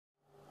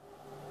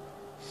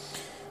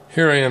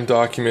Here I am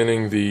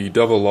documenting the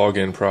double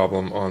login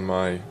problem on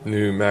my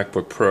new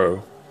MacBook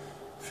Pro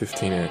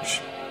 15-inch.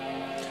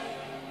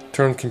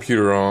 Turn the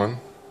computer on,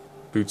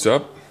 boots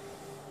up,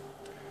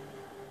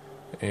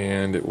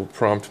 and it will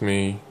prompt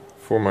me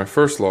for my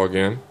first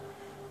login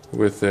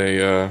with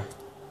a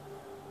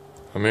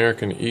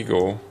American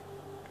Eagle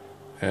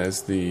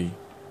as the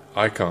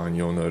icon,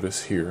 you'll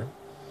notice here.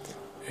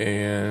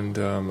 And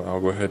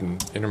I'll go ahead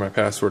and enter my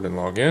password and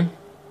log in.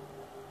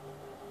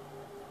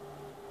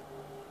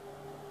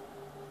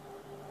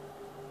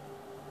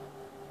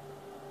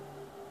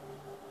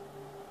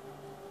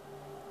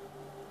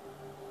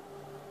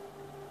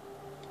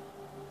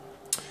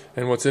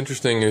 And what's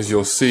interesting is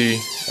you'll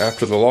see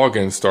after the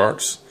login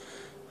starts,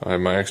 I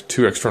have my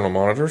two external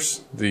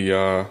monitors.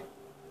 The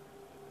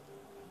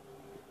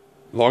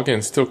login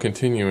is still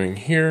continuing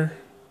here,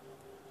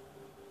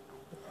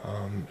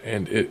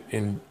 and it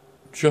in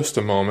just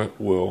a moment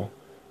will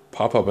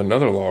pop up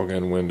another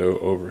login window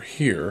over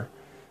here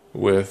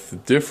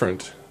with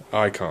different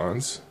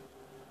icons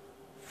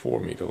for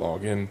me to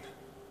log in.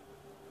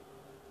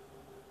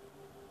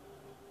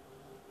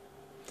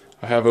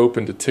 I have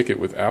opened a ticket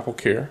with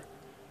AppleCare.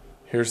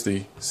 Here's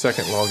the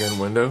second login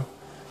window.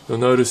 You'll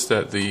notice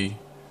that the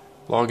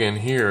login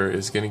here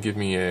is going to give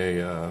me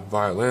a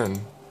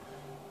violin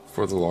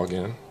for the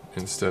login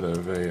instead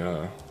of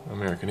a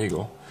American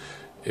Eagle.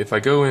 If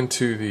I go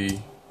into the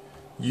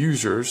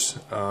users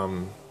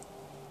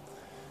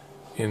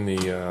in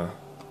the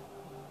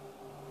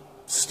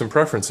system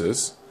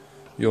preferences,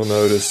 you'll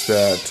notice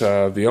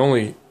that the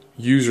only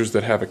users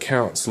that have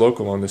accounts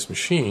local on this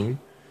machine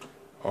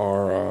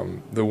are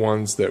the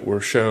ones that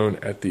were shown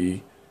at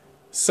the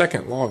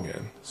second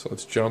login. So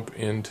let's jump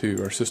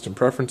into our system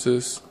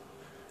preferences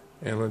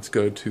and let's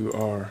go to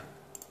our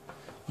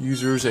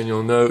users, and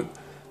you'll note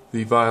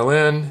the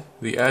violin,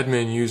 the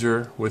admin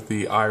user with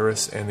the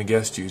iris, and the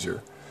guest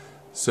user.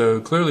 So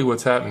clearly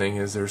what's happening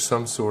is there's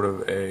some sort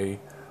of a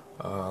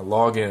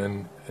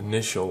login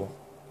initial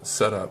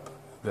setup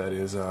that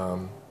is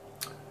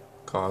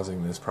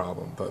causing this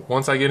problem. But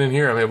once I get in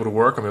here, I'm able to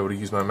work, I'm able to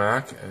use my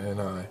Mac, and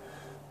I'm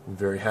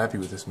very happy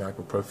with this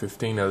MacBook Pro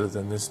 15 other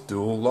than this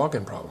dual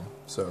login problem.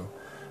 So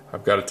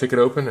I've got a ticket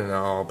open and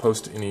I'll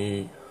post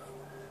any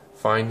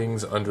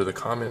findings under the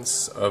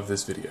comments of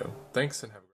this video. Thanks and have a